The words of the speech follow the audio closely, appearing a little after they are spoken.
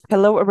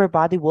Hello,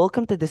 everybody.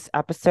 Welcome to this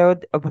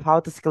episode of How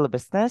to Scale a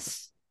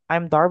Business.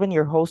 I'm Darwin,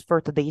 your host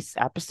for today's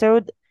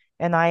episode,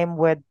 and I am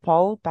with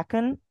Paul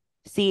Pacun,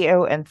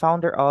 CEO and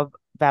founder of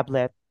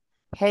Vablet.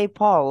 Hey,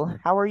 Paul,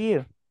 how are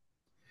you?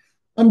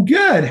 I'm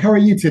good. How are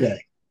you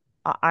today?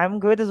 I'm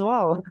good as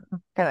well.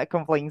 Cannot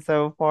complain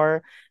so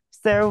far.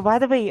 So, by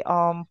the way,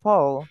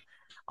 Paul,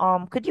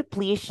 could you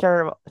please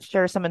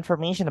share some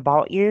information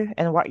about you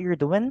and what you're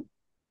doing?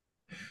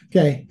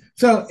 Okay.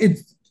 So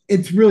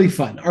it's really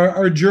fun.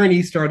 Our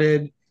journey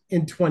started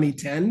in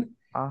 2010.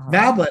 Uh-huh.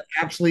 Vablet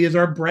actually is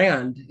our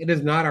brand. It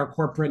is not our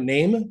corporate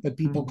name, but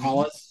people Mm-hmm.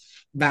 call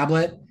us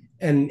Vablet.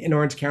 And in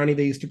Orange County,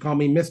 they used to call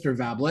me Mr.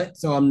 Vablet.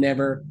 So I'm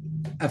never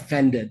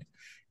offended.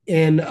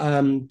 In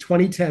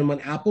 2010, when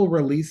Apple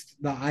released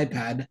the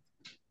iPad,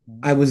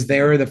 I was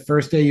there the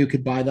first day you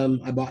could buy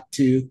them. I bought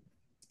two.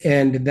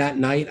 And that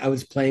night I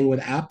was playing with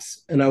apps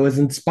and I was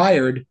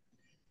inspired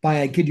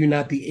by, I kid you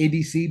not, the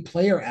ABC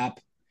Player app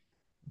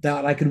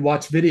that I could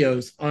watch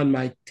videos on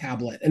my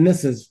tablet. And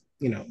this is,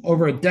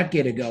 over a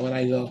decade ago. And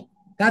I go,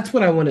 that's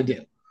what I want to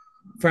do.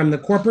 From the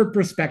corporate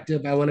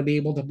perspective, I want to be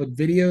able to put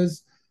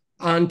videos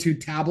onto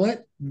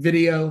tablet.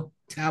 Video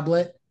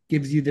tablet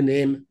gives you the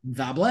name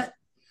Vablet.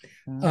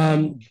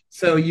 Mm-hmm.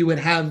 So you would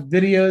have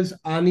videos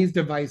on these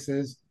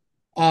devices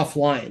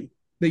offline.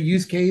 The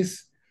use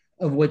case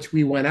of which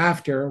we went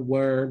after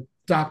were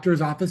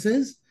doctors'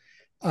 offices,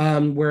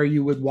 where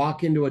you would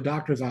walk into a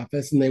doctor's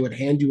office and they would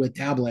hand you a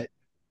tablet,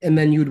 and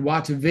then you'd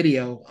watch a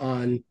video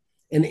on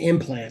an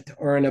implant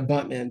or an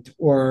abutment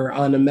or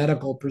on a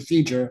medical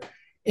procedure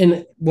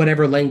in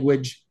whatever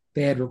language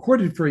they had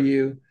recorded for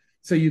you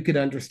so you could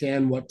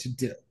understand what to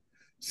do.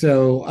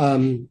 So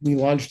we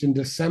launched in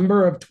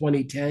December of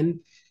 2010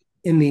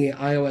 in the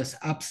iOS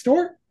App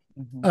Store.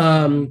 Mm-hmm.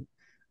 Um,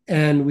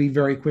 and we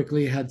very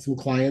quickly had some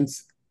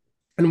clients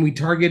and we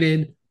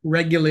targeted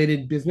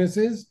regulated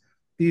businesses.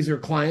 These are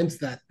clients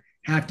that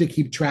have to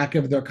keep track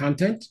of their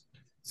content.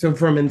 So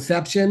from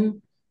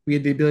inception, we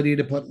had the ability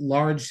to put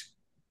large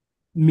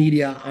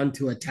media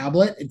onto a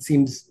tablet. It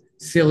seems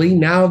silly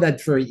now,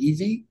 that's very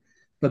easy.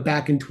 But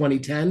back in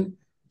 2010,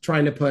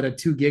 trying to put a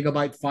 2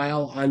 gigabyte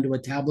file onto a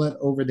tablet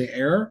over the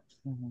air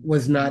Mm-hmm.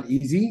 was not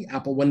easy.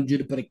 Apple wanted you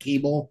to put a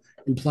cable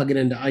and plug it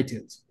into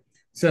iTunes.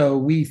 So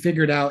we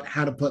figured out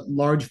how to put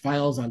large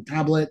files on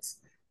tablets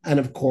and,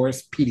 of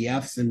course,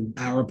 PDFs and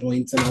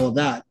PowerPoints and all of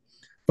that.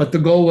 But the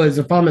goal was,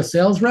 if I'm a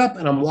sales rep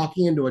and I'm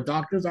walking into a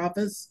doctor's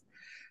office,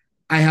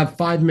 I have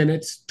 5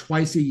 minutes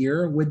twice a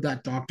year with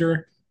that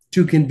doctor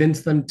to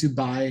convince them to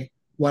buy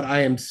what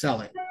I am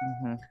selling.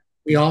 Mm-hmm.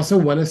 We also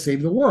want to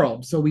save the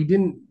world. So we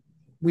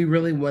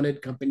really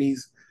wanted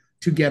companies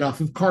to get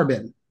off of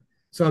carbon.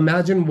 So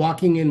imagine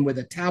walking in with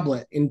a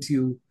tablet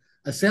into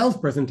a sales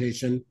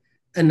presentation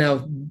and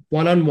now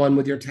one on one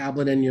with your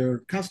tablet and your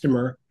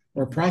customer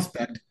or Mm-hmm.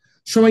 prospect,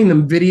 showing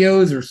them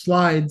videos or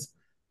slides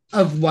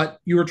of what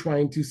you were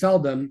trying to sell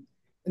them.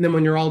 And then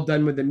when you're all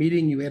done with the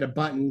meeting, you hit a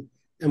button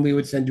and we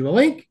would send you a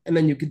link and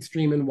then you could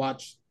stream and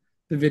watch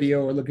the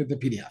video or look at the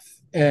PDF.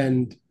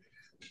 And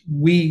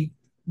we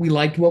we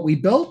liked what we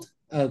built.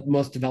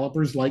 Most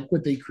developers like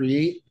what they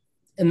create,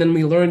 and then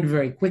we learned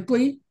very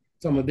quickly.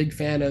 So I'm a big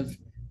fan of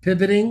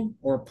pivoting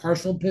or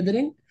partial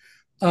pivoting.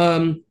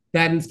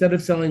 That instead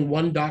of selling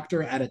one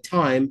doctor at a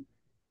time,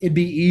 it'd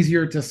be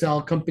easier to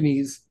sell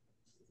companies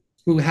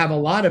who have a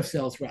lot of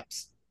sales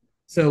reps.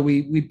 So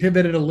we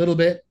pivoted a little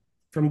bit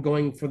from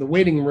going for the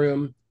waiting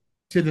room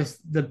to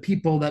the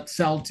people that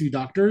sell to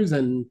doctors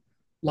and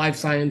life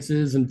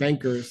sciences and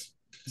bankers.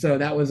 So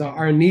that was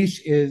our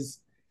niche is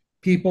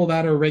people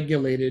that are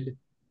regulated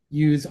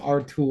use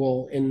our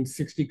tool in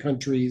 60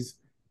 countries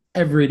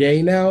every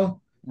day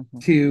now Mm-hmm.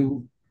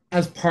 to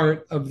as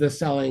part of the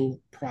selling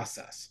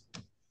process.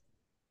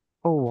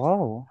 Oh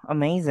wow,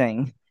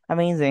 amazing.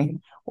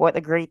 Amazing. What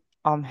a great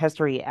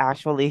history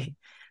actually.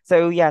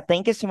 So yeah,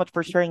 thank you so much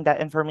for sharing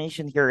that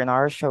information here in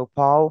our show,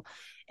 Paul.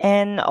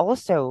 And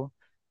also,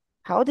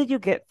 how did you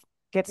get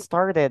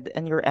started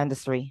in your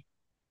industry?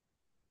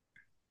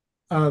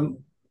 Um,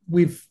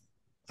 we've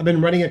I've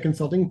been running a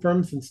consulting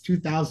firm since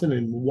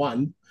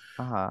 2001.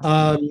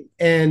 Uh-huh.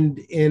 And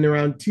in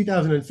around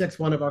 2006,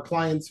 one of our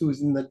clients who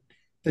was in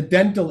the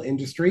dental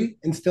industry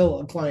and still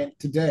a client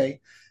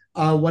today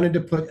wanted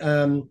to put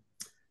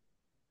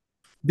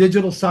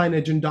digital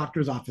signage in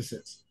doctors'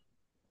 offices.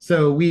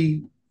 So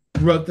we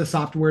wrote the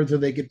software so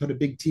they could put a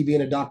big TV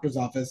in a doctor's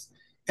office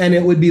and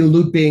it would be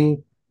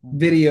looping Mm-hmm.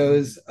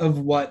 videos of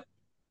what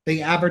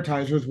the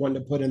advertisers wanted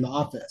to put in the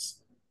office.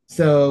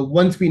 So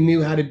once we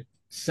knew how to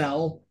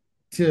sell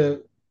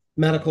to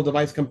medical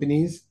device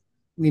companies,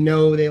 we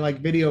know they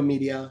like video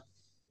media.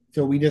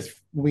 So when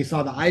we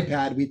saw the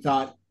iPad, we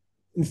thought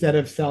instead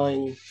of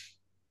selling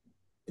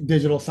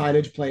digital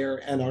signage player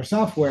and our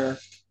software,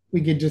 we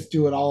could just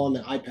do it all on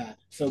the iPad.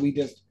 So we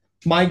just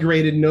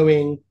migrated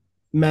knowing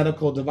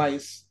medical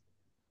device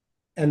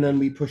and then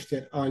we pushed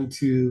it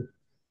onto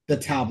the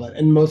tablet.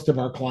 And most of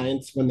our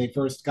clients, when they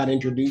first got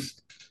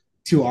introduced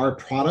to our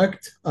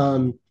product,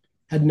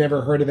 had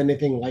never heard of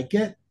anything like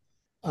it.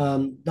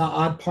 The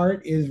odd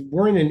part is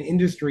we're in an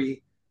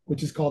industry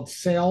which is called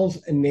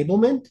sales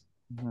enablement.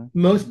 Mm-hmm.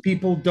 Most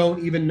people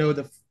don't even know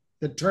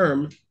the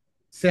term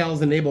sales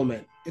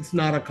enablement. It's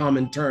not a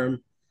common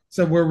term.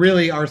 So we're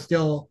really are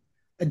still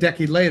a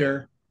decade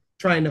later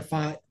trying to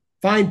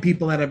find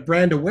people that have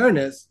brand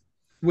awareness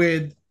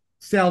with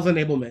sales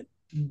enablement.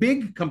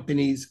 Big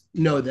companies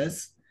know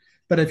this,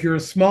 but if you're a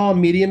small,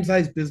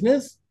 medium-sized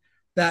business,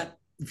 that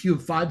if you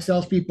have 5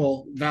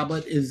 salespeople,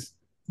 Vablet is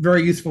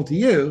very useful to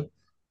you.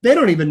 They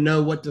don't even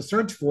know what to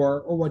search for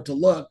or what to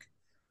look,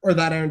 or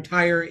that our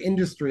entire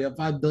industry, a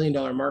 $5 billion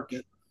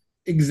market,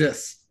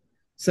 exists.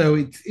 So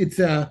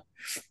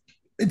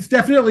it's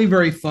definitely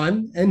very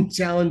fun and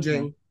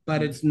challenging,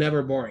 but it's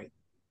never boring.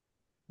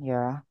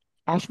 Yeah.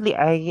 Actually,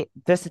 I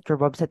visited your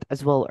website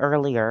as well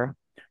earlier.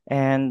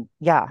 And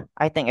yeah,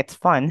 I think it's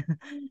fun.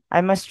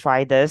 I must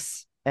try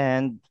this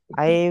and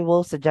I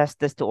will suggest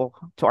this to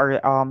our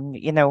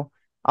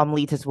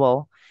leads as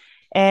well.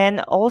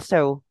 And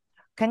also,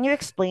 can you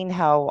explain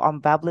how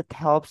Bablet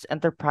helps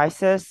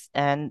enterprises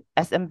and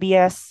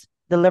SMBs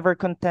deliver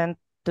content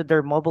to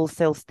their mobile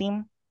sales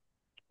team?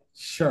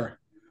 Sure.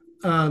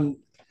 Um,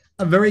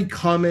 a very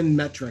common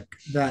metric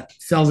that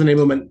sales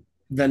enablement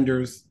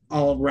vendors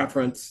all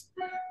reference,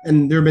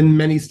 and there have been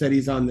many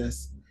studies on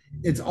this.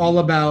 It's all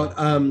about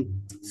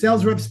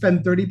sales reps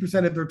spend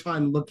 30% of their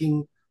time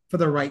looking for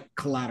the right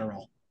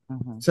collateral.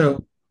 Mm-hmm.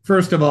 So,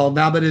 first of all,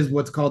 Vablet is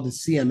what's called the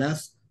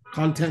CMS,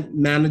 content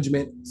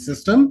management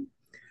system.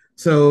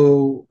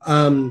 So,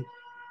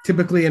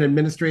 typically, an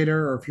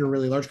administrator, or if you're a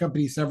really large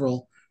company,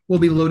 several will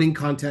be loading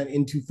content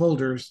into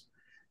folders.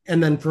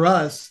 And then for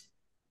us,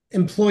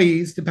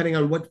 employees, depending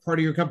on what part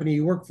of your company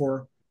you work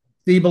for,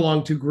 they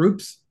belong to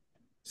groups.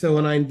 So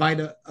when I invite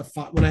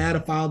when I add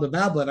a file to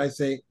Vablet, I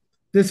say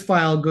this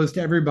file goes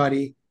to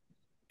everybody,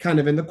 kind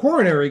of in the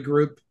coronary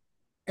group,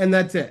 and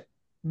that's it.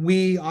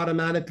 We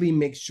automatically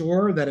make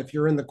sure that if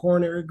you're in the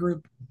coronary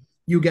group,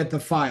 you get the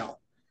file.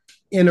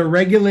 In a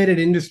regulated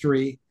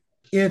industry,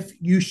 if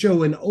you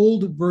show an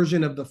old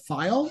version of the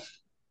file,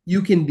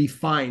 you can be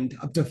fined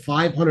up to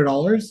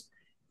 $500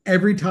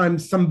 every time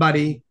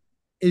somebody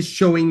is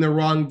showing the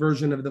wrong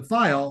version of the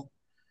file.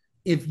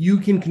 If you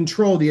can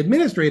control, the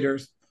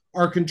administrators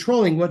are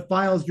controlling what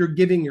files you're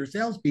giving your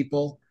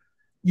salespeople,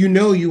 you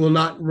know you will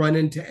not run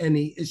into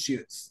any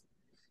issues.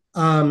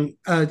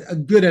 A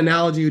good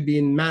analogy would be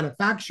in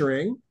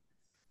manufacturing,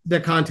 the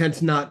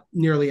content's not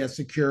nearly as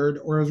secured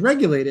or as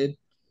regulated.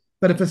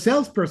 But if a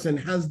salesperson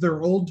has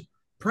their old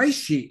price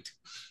sheet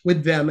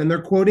with them and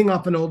they're quoting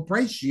off an old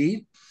price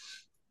sheet,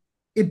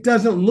 it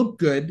doesn't look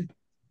good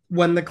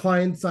when the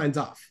client signs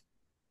off.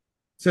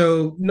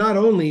 So not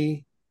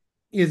only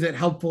is it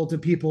helpful to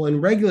people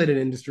in regulated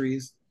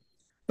industries,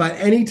 but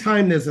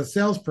anytime there's a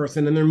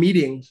salesperson and they're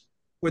meeting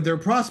with their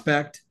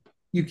prospect,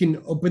 you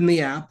can open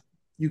the app,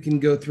 you can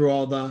go through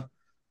all the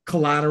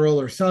collateral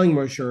or selling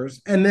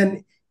brochures. And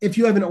then if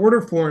you have an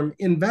order form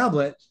in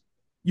Vablet,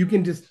 you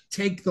can just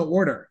take the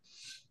order.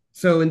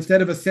 So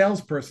instead of a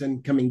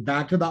salesperson coming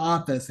back to the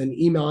office and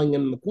emailing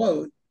them the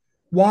quote,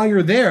 while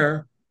you're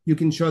there, you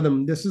can show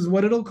them this is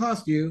what it'll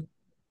cost you,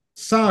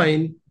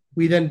 sign,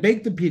 we then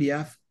bake the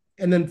PDF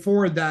and then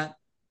forward that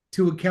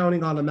to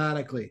accounting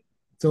automatically.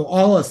 So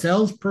all a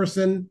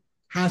salesperson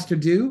has to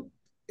do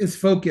is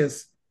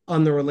focus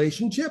on the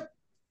relationship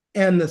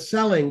and the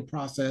selling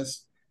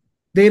process.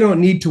 They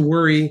don't need to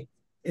worry,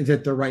 is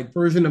it the right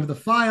version of the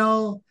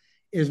file?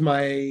 Is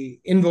my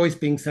invoice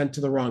being sent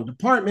to the wrong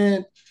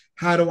department?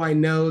 How do I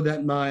know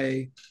that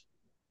my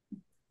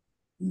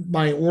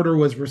order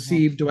was Mm-hmm.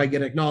 received? Do I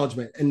get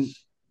acknowledgement? And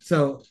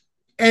so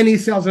any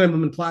sales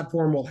enablement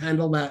platform will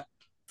handle that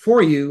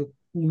for you.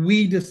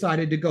 We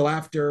decided to go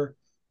after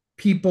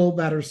people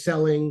that are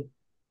selling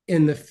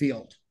in the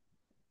field.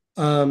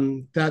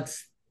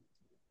 That's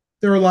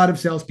There are a lot of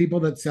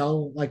salespeople that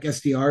sell like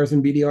SDRs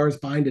and BDRs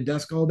behind a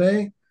desk all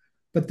day,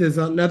 but there's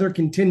another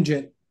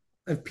contingent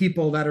of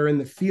people that are in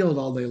the field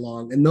all day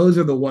long, and those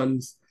are the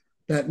ones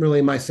that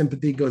really my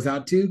sympathy goes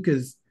out to,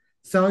 because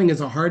selling is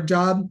a hard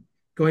job.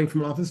 Going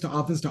from office to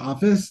office to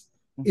office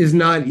is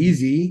not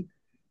easy.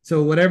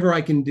 So whatever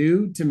I can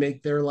do to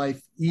make their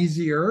life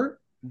easier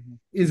Mm-hmm.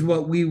 is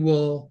what we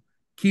will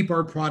keep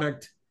our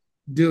product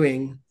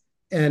doing.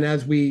 And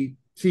as we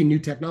see new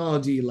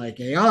technology like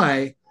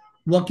AI,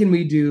 what can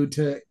we do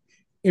to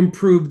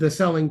improve the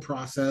selling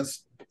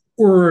process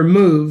or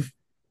remove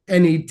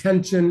any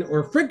tension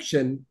or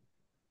friction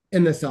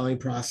in the selling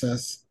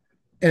process?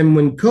 And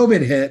when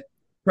COVID hit,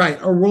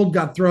 right, our world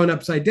got thrown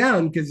upside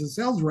down because the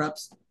sales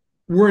reps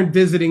weren't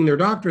visiting their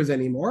doctors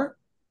anymore.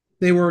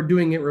 They were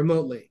doing it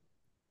remotely.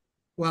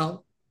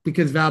 Well,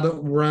 because Vablet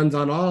runs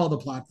on all the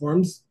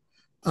platforms,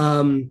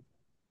 um,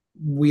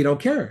 we don't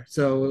care.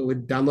 So it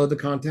would download the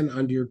content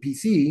onto your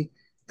PC.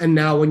 And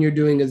now when you're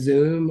doing a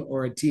Zoom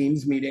or a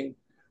Teams meeting,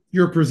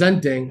 you're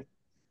presenting.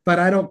 But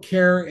I don't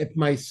care if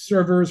my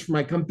servers for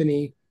my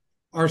company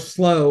are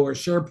slow or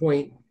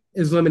SharePoint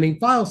is limiting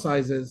file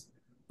sizes.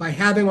 By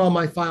having all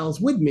my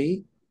files with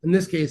me, in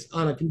this case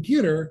on a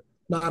computer,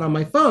 not on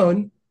my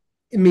phone,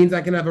 it means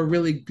I can have a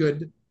really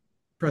good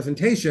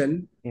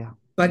presentation. Yeah.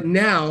 But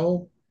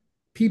now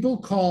people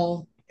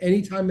call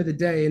any time of the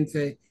day and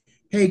say,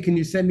 hey, can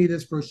you send me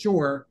this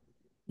brochure?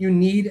 You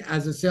need,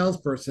 as a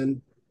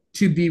salesperson,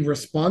 to be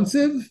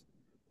responsive.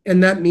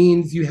 And that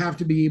means you have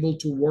to be able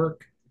to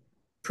work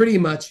pretty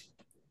much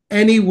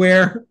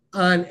anywhere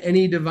on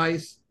any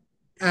device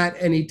at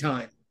any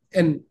time.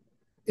 And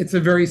it's a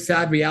very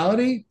sad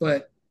reality,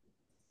 but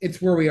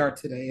it's where we are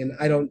today. And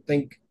I don't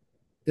think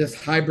this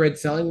hybrid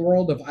selling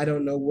world of I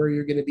don't know where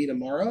you're going to be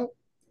tomorrow,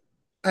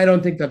 I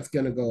don't think that's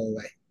going to go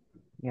away.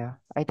 Yeah,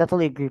 I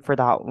totally agree for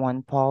that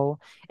one,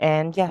 Paul.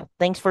 And yeah,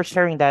 thanks for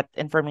sharing that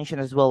information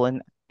as well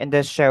in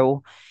this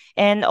show.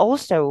 And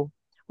also,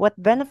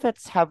 what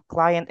benefits have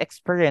client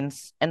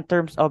experience in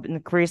terms of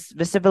increased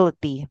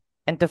visibility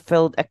into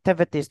field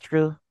activities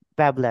through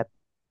Vablet?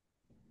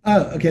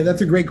 Oh, okay.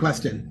 That's a great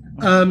question.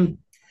 Mm-hmm.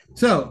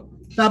 So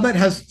Vablet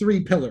has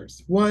three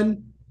pillars.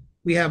 One,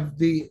 we have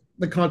the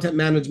content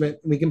management.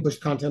 We can push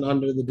content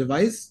onto the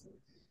device.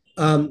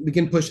 We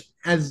can push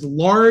as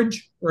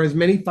large or as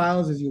many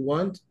files as you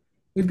want.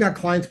 We've got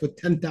clients with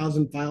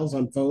 10,000 files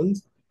on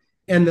phones.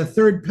 And the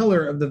third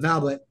pillar of the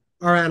Vablet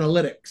are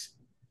analytics.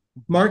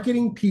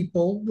 Marketing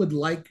people would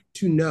like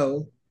to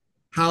know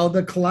how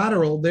the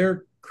collateral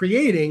they're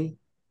creating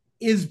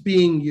is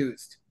being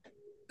used.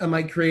 Am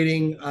I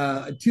creating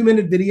a 2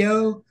 minute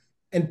video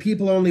and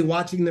people are only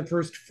watching the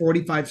first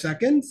 45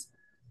 seconds?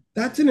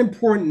 That's an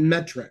important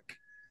metric.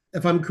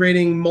 If I'm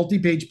creating multi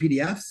page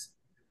PDFs,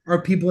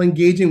 are people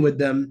engaging with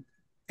them?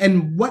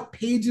 And what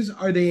pages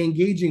are they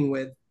engaging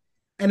with?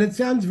 And it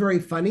sounds very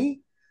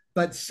funny,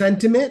 but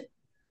sentiment,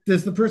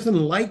 does the person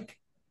like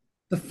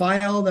the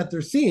file that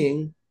they're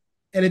seeing?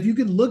 And if you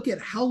could look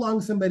at how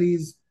long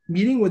somebody's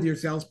meeting with your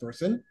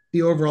salesperson,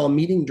 the overall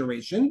meeting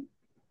duration.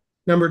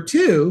 Number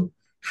two,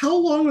 how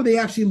long are they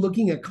actually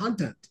looking at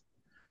content?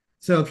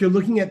 So if you're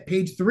looking at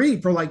page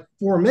three for like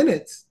 4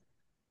 minutes,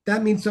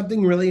 that means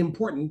something really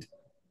important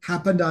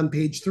happened on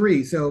page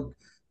three. So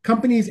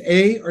companies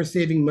A are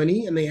saving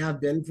money, and they have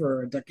been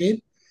for a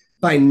decade,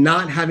 by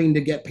not having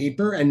to get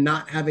paper and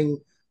not having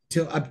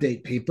to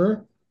update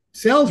paper.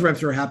 Sales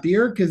reps are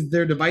happier because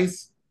their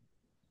device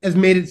has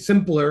made it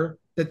simpler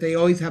that they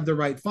always have the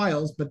right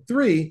files. But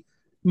three,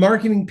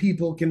 marketing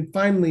people can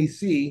finally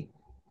see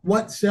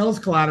what sales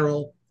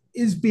collateral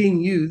is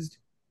being used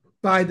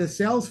by the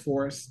sales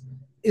force.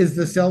 Is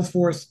the sales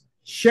force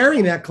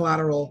sharing that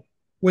collateral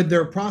with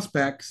their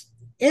prospects?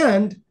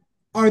 And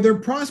are their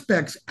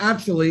prospects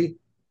actually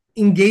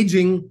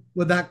engaging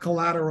with that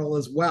collateral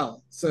as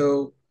well?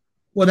 So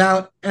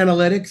without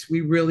analytics,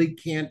 we really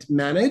can't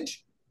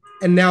manage.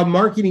 And now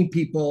marketing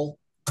people,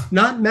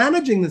 not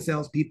managing the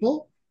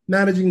salespeople,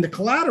 managing the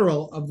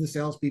collateral of the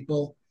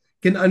salespeople,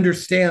 can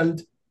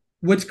understand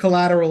which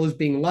collateral is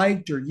being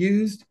liked or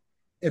used.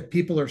 If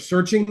people are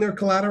searching their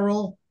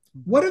collateral,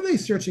 what are they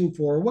searching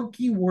for? What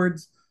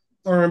keywords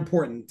are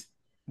important?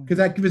 Because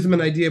that gives them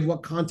an idea of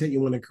what content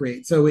you want to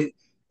create. So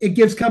it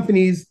gives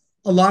companies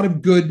a lot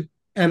of good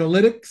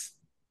analytics.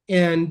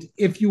 And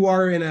if you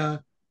are in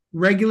a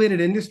regulated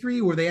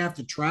industry where they have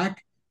to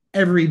track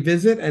every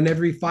visit and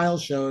every file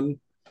shown,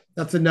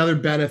 that's another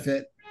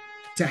benefit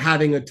to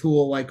having a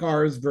tool like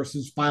ours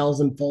versus files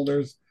and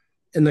folders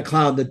in the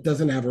cloud that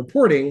doesn't have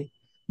reporting.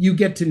 You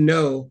get to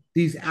know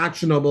these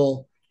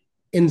actionable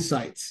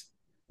insights,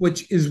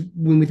 which is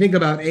when we think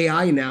about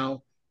AI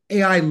now,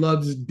 AI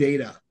loves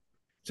data.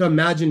 So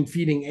imagine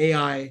feeding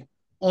AI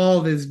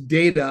all this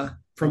data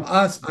from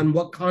us on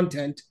what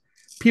content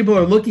people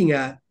are looking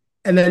at,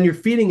 and then you're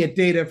feeding it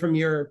data from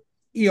your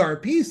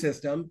ERP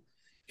system.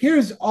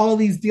 Here's all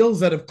these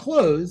deals that have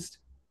closed.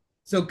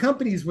 So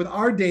companies with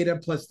our data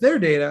plus their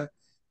data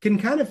can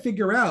kind of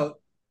figure out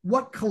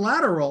what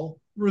collateral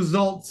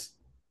results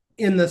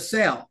in the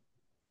sale.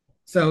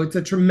 So it's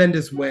a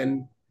tremendous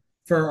win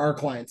for our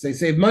clients. They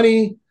save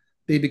money,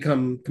 they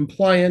become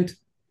compliant,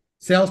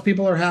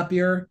 salespeople are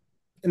happier.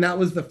 And that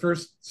was the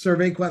first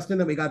survey question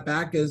that we got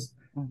back is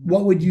Mm-hmm.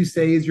 what would you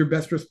say is your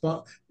best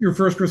response, your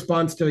first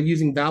response to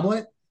using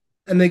Vablet?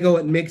 And they go,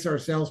 it makes our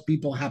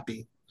salespeople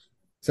happy.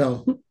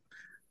 So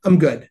I'm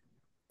good.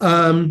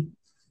 Um,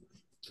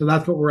 so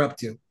that's what we're up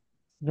to.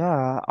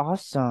 Yeah,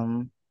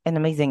 awesome and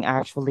amazing,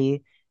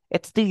 actually.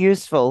 It's too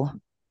useful.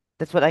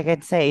 That's what I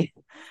can say.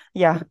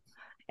 Yeah.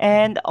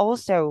 And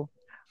also,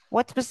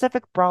 what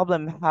specific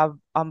problem have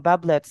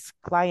Bablet's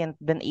client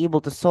been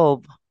able to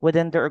solve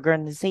within their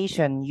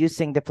organization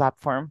using the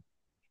platform?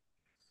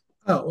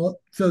 Oh, well,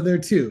 so there are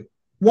two.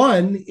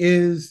 One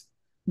is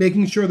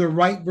making sure the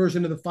right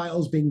version of the file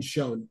is being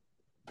shown.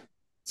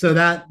 So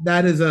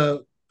that is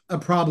a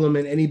problem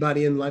in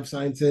anybody in life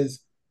sciences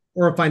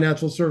or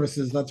financial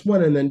services. That's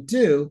one. And then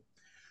two,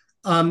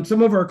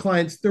 some of our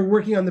clients, they're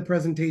working on the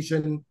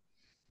presentation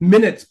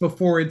minutes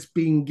before it's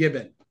being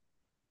given.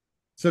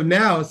 So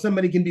now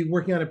somebody can be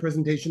working on a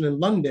presentation in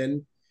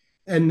London,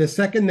 and the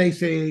second they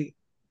say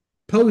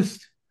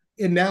post,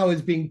 it now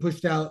is being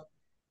pushed out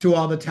to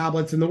all the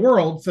tablets in the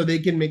world so they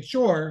can make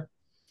sure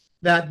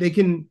that they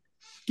can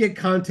get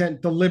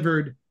content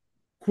delivered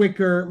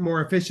quicker,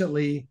 more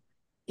efficiently.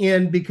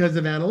 And because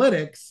of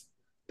analytics,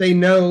 they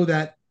know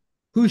that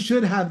who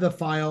should have the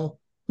file,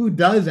 who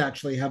does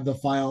actually have the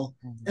file,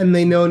 Mhm. and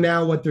they know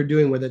now what they're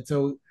doing with it.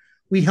 So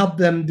we help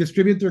them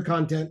distribute their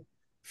content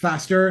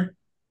faster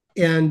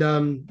and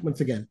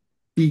once again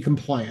be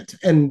compliant.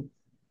 And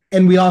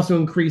we also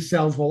increase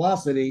sales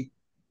velocity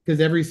because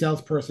every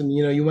salesperson,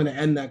 you want to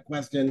end that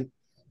question,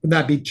 would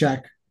that be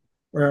check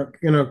or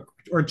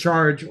or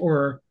charge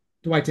or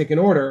do I take an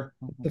order?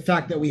 The Mhm.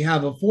 fact that we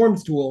have a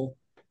forms tool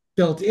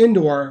built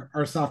into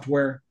our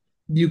software,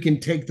 you can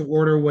take the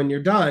order when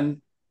you're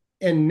done.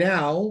 And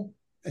now,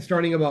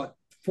 starting about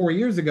 4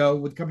 years ago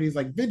with companies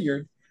like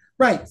Vidyard,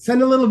 right,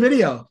 send a little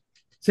video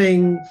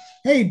saying,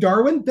 "Hey,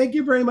 Darwin, thank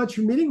you very much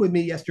for meeting with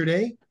me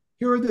yesterday.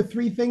 Here are the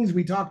three things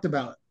we talked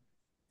about.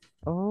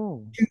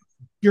 Oh.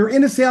 You're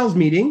in a sales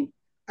meeting.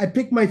 I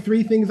pick my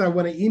three things I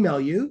want to email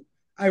you.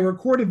 I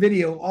record a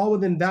video all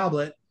within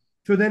Vablet.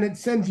 So then it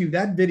sends you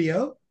that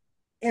video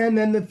and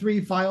then the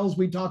three files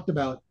we talked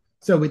about.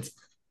 So it's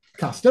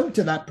custom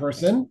to that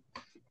person,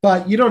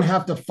 but you don't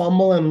have to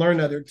fumble and learn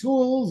other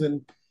tools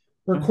and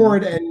Mm-hmm.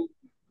 record. And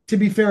to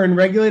be fair, in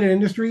regulated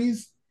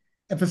industries,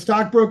 if a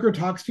stockbroker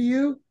talks to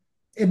you,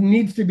 it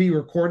needs to be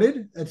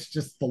recorded. That's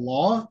just the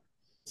law.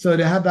 So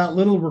to have that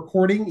little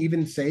recording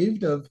even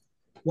saved of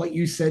what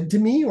you said to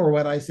me or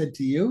what I said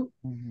to you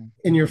Mm-hmm.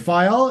 in your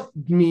file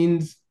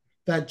means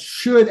that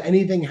should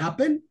anything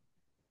happen,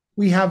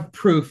 we have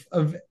proof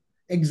of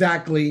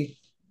exactly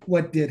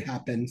what did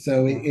happen.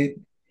 So it, Yeah. it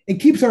it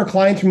keeps our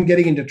clients from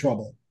getting into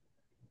trouble.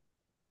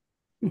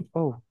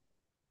 Oh,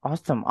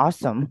 awesome,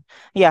 awesome.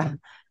 Yeah,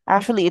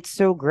 actually, it's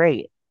so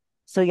great.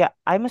 So yeah,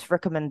 I must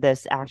recommend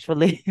this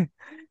actually.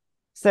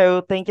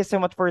 So thank you so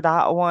much for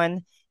that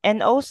one.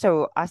 And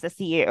also, as a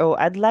CEO,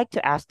 I'd like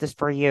to ask this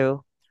for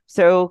you.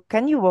 So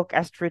can you walk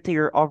us through to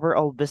your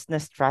overall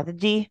business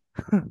strategy?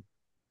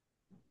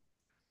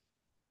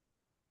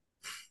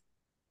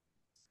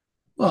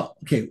 Well,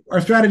 okay,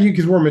 our strategy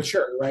because we're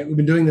mature, right? We've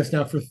been doing this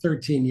now for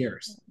 13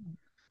 years.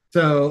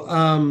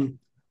 So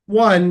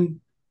one,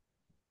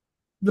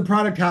 the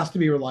product has to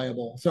be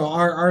reliable. So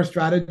our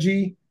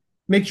strategy,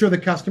 make sure the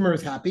customer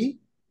is happy,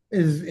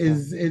 is Yeah.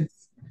 is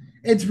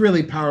it's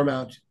really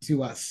paramount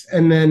to us.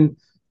 And then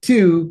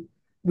two,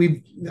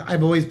 we've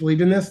I've always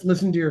believed in this.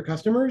 Listen to your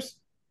customers.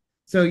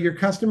 So your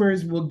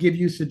customers will give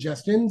you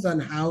suggestions on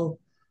how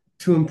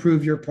to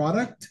improve your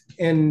product.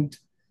 And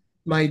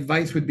my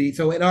advice would be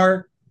so in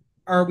our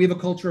we have a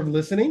culture of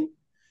listening.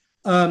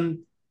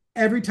 um,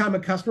 every time a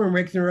customer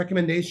makes a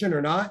recommendation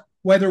or not,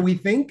 whether we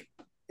think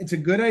it's a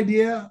good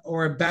idea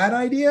or a bad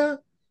idea,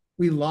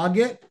 we log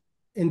it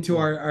into Yeah.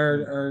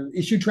 our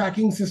issue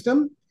tracking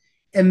system.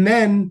 And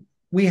then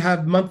we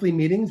have monthly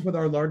meetings with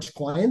our large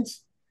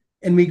clients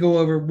and we go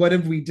over what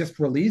have we just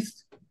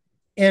released.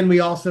 And we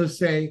also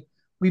say,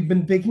 we've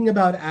been thinking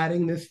about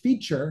adding this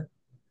feature.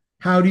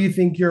 How do you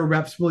think your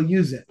reps will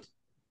use it?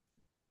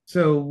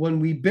 So when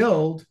we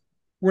build,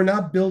 we're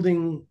not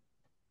building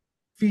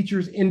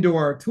features into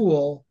our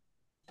tool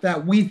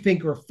that we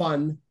think are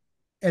fun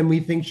and we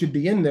think should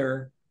be in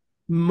there.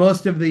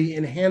 Most of the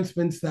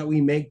enhancements that we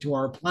make to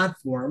our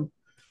platform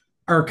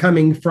are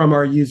coming from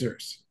our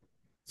users.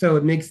 So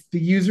it makes the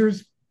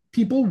users,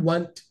 people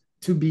want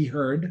to be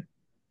heard.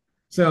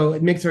 So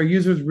it makes our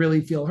users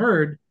really feel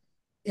heard.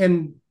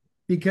 And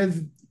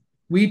because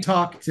we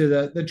talk to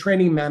the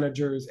training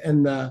managers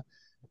and the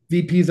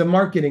VPs of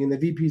marketing and the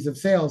VPs of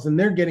sales, and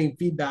they're getting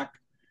feedback,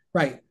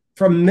 right,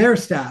 from their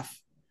staff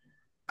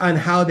on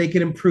how they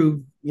can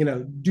improve,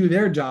 do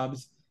their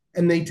jobs,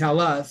 and they tell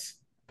us.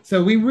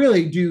 So we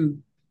really do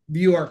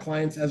view our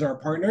clients as our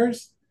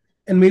partners,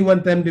 and we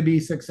want them to be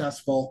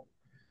successful.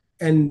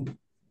 And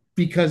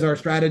because our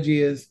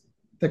strategy is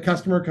the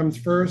customer comes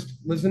first,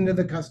 listen to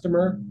the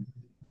customer,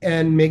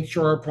 and make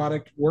sure our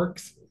product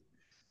works,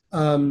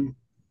 um,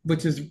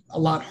 which is a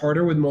lot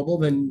harder with mobile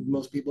than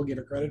most people give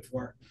it credit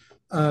for.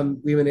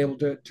 We've been able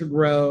to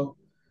grow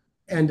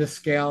and to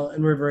scale.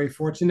 And we're very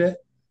fortunate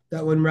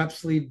that when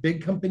reps leave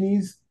big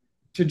companies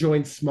to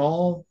join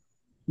small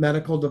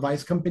medical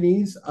device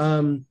companies,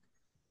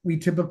 we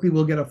typically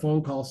will get a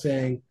phone call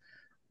saying,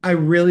 I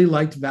really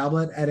liked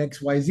Vablet at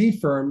XYZ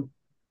firm.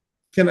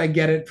 Can I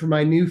get it for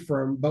my new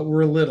firm? But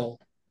we're little.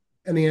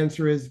 And the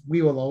answer is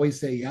we will always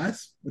say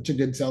yes, which a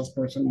good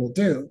salesperson will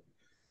do,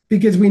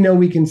 because we know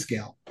we can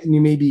scale. And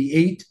you may be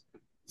 8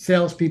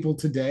 salespeople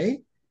today,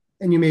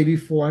 and you may be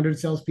 400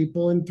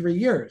 salespeople in 3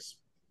 years.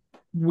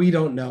 We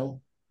don't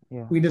know.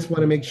 Yeah. We just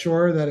want to make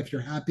sure that if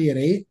you're happy at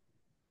 8,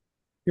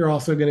 you're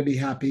also going to be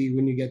happy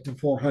when you get to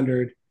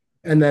 400.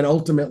 And then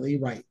ultimately,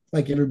 right,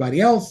 like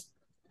everybody else,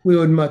 we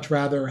would much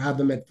rather have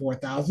them at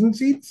 4,000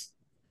 seats,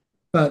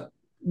 but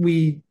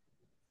we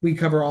we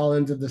cover all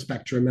ends of the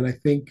spectrum. And I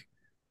think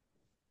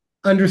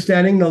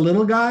understanding the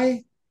little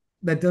guy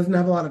that doesn't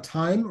have a lot of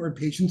time or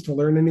patience to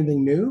learn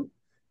anything new,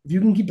 if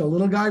you can keep the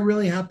little guy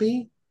really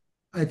happy,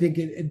 I think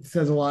it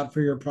says a lot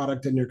for your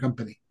product and your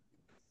company.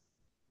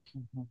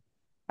 Mhm.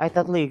 I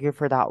totally agree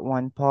for that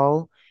one,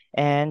 Paul.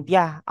 And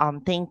yeah,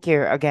 thank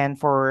you again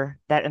for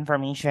that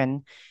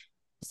information.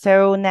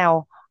 So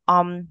now,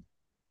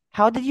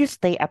 how did you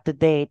stay up to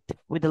date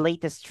with the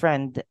latest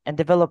trend and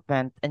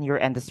development in your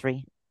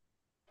industry?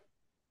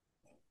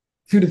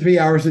 2 to 3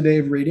 hours a day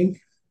of reading.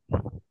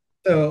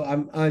 So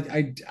I'm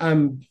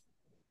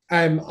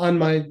on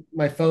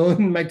my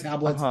phone, my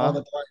tablets all Uh-huh. the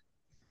time.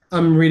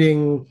 I'm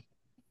reading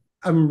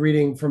I'm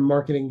reading from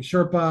Marketing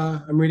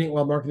Sherpa. I'm reading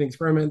Marketing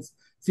Experiments.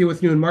 See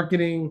what's new in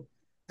marketing.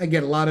 I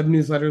get a lot of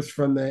newsletters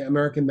from the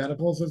American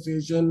Medical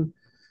Association,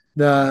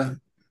 the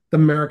the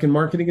American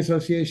Marketing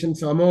Association.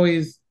 So I'm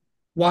always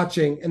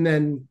watching. And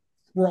then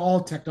we're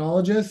all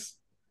technologists.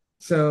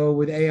 So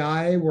with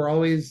AI, we're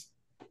always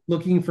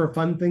looking for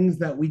fun things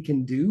that we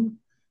can do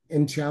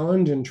and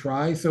challenge and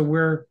try. So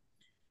we're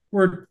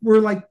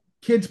like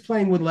kids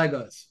playing with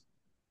Legos,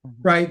 Mhm.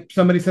 right?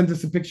 Somebody sends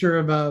us a picture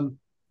of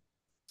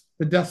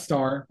the Death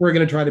Star. We're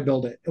going to try to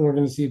build it, and we're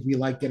going to see if we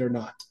like it or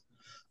not.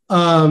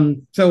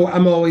 So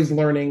I'm always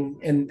learning,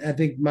 and I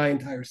think my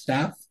entire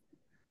staff,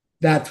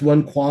 that's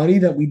one quality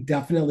that we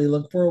definitely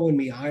look for when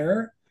we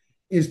hire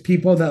is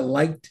people that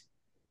liked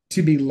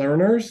to be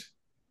learners.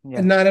 Yeah.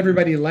 And not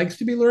everybody likes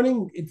to be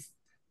learning. It's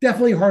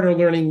definitely harder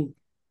learning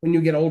when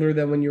you get older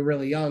than when you're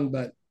really young,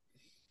 but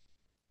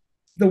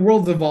the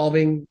world's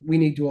evolving. We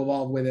need to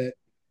evolve with it.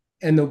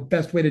 And the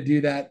best way to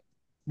do that,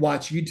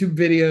 watch YouTube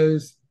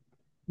videos,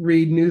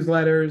 read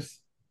newsletters,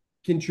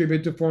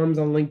 contribute to forums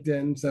on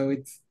LinkedIn. So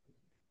it's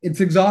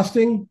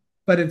exhausting,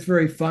 but it's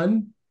very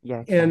fun.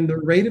 Yeah, And the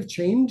exactly. rate of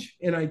change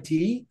in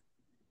IT,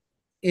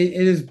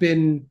 it has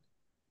been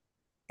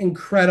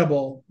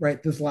incredible,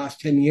 right? This last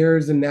 10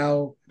 years. And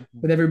now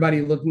Mhm. with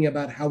everybody looking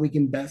about how we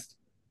can best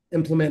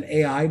implement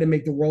AI to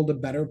make the world a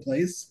better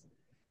place,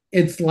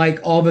 it's like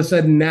all of a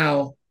sudden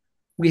now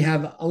we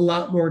have a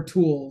lot more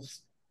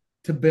tools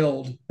to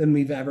build than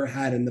we've ever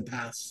had in the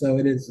past. So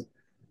it is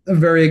a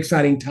very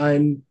exciting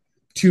time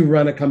to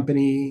run a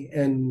company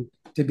and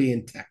to be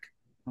in tech.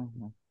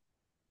 Mhm.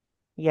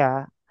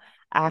 Yeah.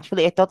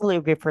 Actually, I totally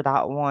agree for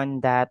that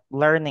one that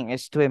learning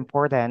is too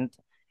important.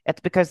 It's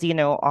because,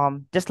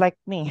 just like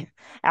me,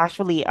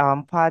 actually,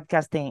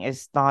 podcasting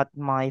is not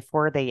my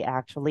forte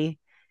actually.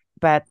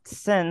 But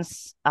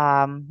since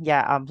our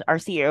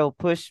CEO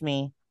pushed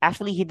me.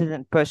 Actually, he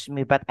didn't push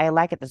me, but I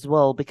like it as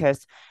well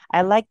because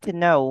I like to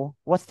know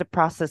what's the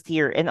process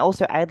here. And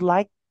also I'd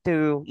like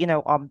to,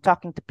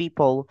 talking to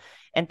people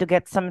and to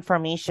get some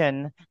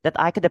information that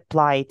I could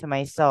apply to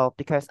myself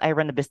because I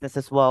run a business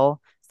as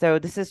well. So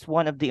this is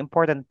one of the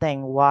important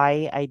thing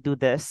why I do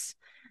this.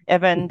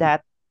 Even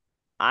that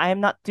I'm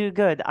not too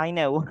good, I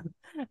know.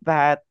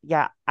 But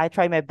yeah, I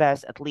try my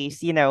best at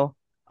least,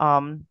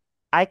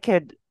 I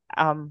could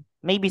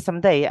maybe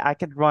someday I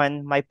could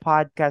run my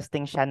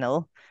podcasting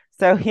channel.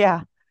 So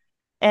yeah,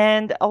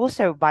 and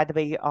also, by the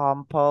way,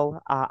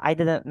 Paul, I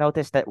didn't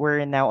notice that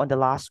we're now on the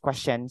last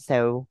question.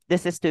 So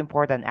this is too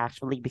important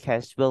actually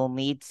because we'll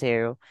need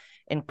to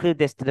include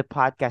this to the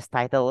podcast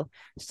title.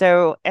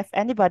 So if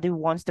anybody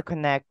wants to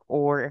connect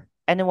or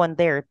anyone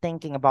there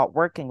thinking about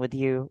working with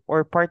you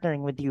or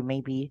partnering with you,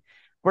 maybe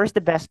where's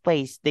the best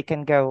place they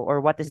can go or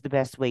what is the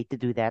best way to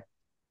do that?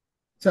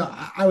 So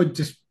I would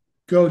just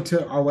go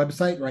to our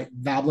website, right?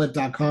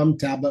 Vablet.com,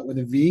 tablet with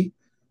a V,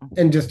 Mhm.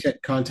 and just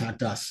hit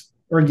contact us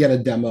or get a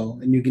demo.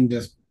 And you can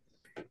just,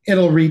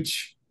 it'll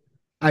reach,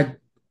 I,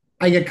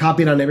 I get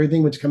copied on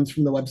everything which comes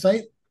from the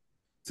website.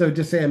 So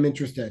just say I'm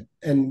interested.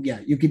 And yeah,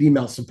 you could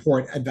email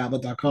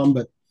support@vablet.com,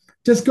 but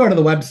just go to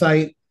the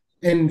website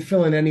and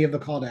fill in any of the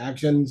call to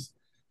actions.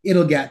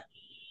 It'll get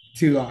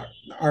to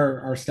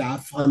our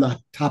staff on the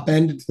top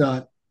end. It's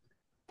not,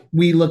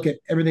 we look at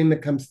everything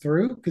that comes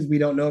through because we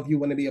don't know if you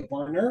want to be a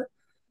partner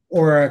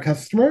or a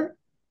customer.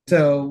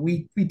 So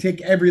we take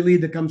every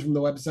lead that comes from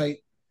the website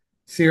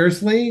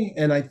seriously.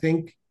 And I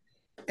think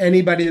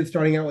anybody that's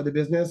starting out with a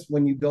business,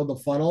 when you build a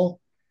funnel,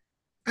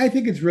 I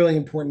think it's really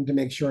important to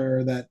make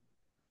sure that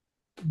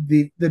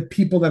the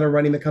people that are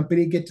running the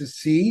company get to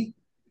see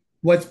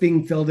what's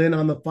being filled in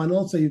on the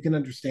funnel so you can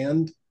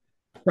understand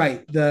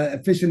right the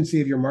efficiency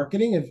of your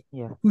marketing of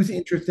Yeah. who's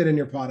interested in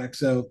your product.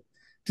 So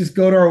just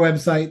go to our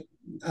website,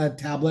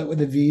 tablet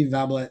with a V,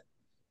 Vablet,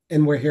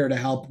 and we're here to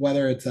help,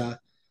 whether it's a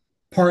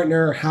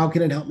partner, how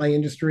can it help my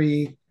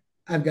industry?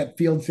 I've got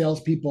field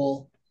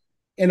salespeople.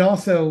 And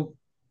also,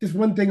 just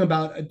one thing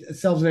about a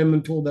sales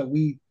enablement tool that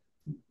we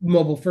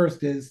mobile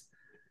first is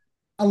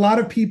a lot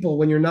of people,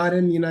 when you're not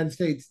in the United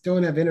States,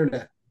 don't have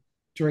internet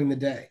during the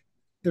day.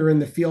 They're in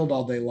the field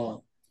all day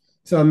long.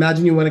 So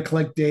imagine you want to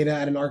collect data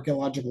at an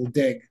archaeological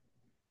dig.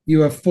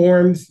 You have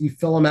forms, you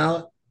fill them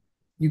out,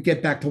 you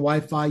get back to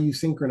Wi-Fi, you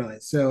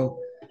synchronize. So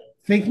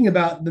thinking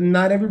about the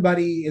not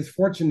everybody is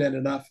fortunate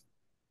enough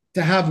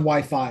to have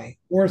Wi-Fi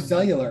or Hmm.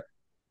 cellular.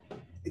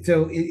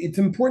 So it's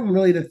important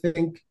really to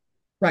think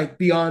right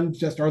beyond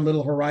just our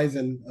little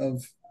horizon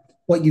of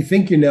what you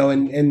think you know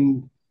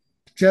and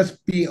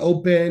just be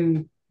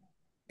open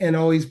and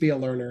always be a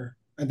learner.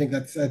 I think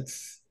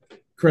that's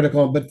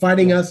critical. But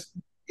finding Yeah. us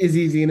is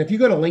easy. And if you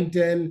go to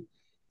LinkedIn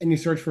and you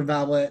search for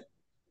Vablet,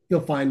 you'll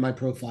find my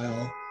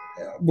profile.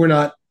 We're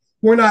not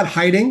we're not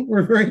hiding.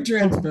 We're very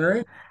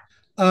transparent.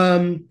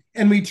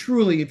 And we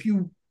truly, if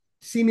you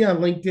see me on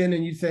LinkedIn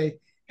and you say,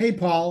 "Hey,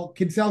 Paul,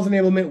 can sales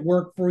enablement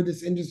work for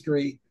this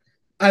industry?"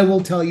 I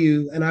will tell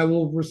you, and I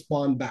will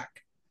respond back.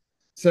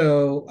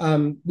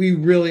 So we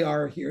really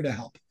are here to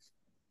help.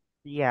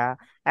 Yeah,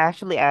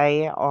 actually,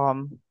 I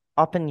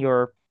opened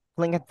your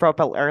LinkedIn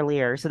profile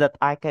earlier so that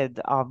I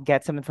could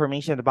get some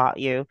information about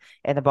you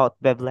and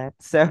about Biblet.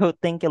 So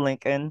thank you,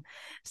 Lincoln.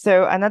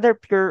 So another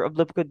pure of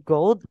liquid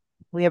gold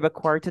we have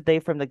acquired today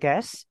from the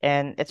guests,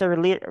 and it's a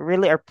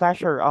really our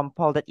pleasure,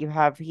 Paul, that you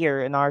have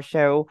here in our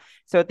show.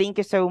 So thank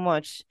you so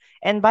much.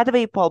 And by the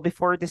way, Paul,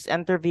 before this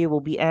interview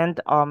will be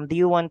end, do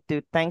you want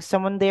to thank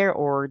someone there,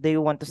 or do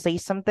you want to say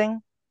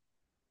something?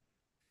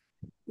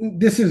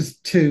 This is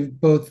to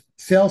both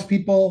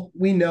salespeople.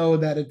 We know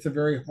that it's a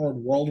very hard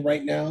world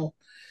right now,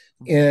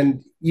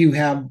 and you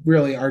have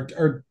really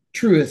our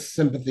truest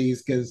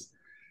sympathies because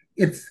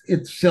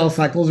it's sales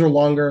cycles are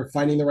longer,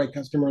 finding the right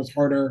customer is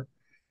harder,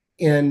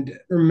 and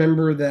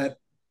remember that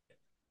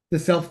the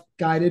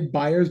self-guided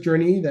buyer's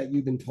journey that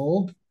you've been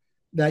told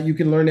that you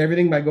can learn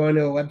everything by going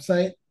to a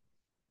website.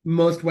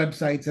 Most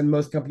websites and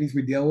most companies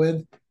we deal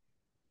with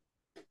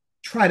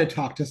try to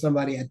talk to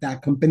somebody at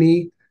that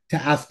company to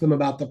ask them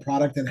about the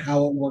product and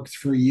how it works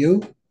for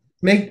you.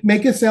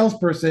 Make a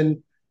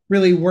salesperson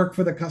really work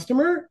for the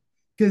customer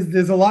because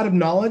there's a lot of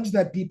knowledge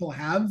that people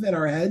have in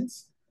our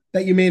heads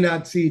that you may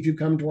not see if you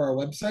come to our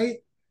website.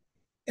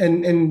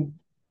 And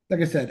like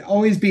I said,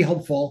 always be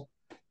helpful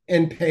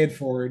and pay it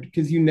forward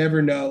because you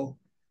never know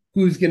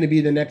who's going to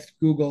be the next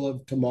Google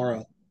of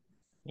tomorrow.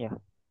 Yeah.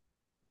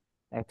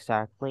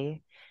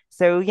 Exactly.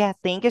 So yeah,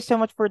 thank you so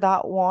much for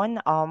that one,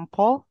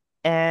 Paul.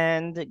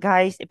 And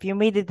guys, if you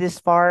made it this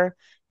far,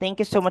 thank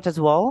you so much as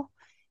well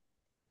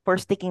for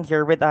sticking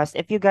here with us.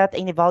 If you got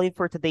any value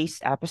for today's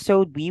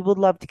episode, we would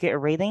love to get a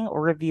rating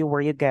or review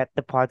where you get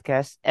the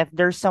podcast. If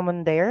there's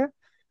someone there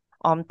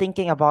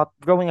thinking about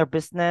growing a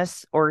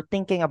business or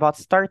thinking about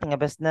starting a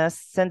business,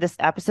 send this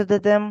episode to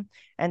them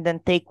and then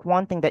take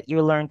one thing that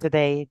you learned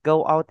today,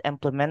 go out,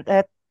 implement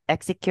it,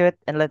 execute,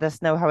 and let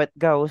us know how it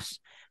goes.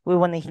 We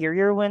want to hear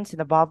your wins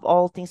and above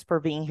all, thanks for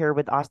being here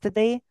with us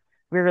today.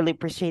 We really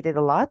appreciate it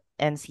a lot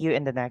and see you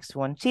in the next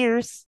one. Cheers.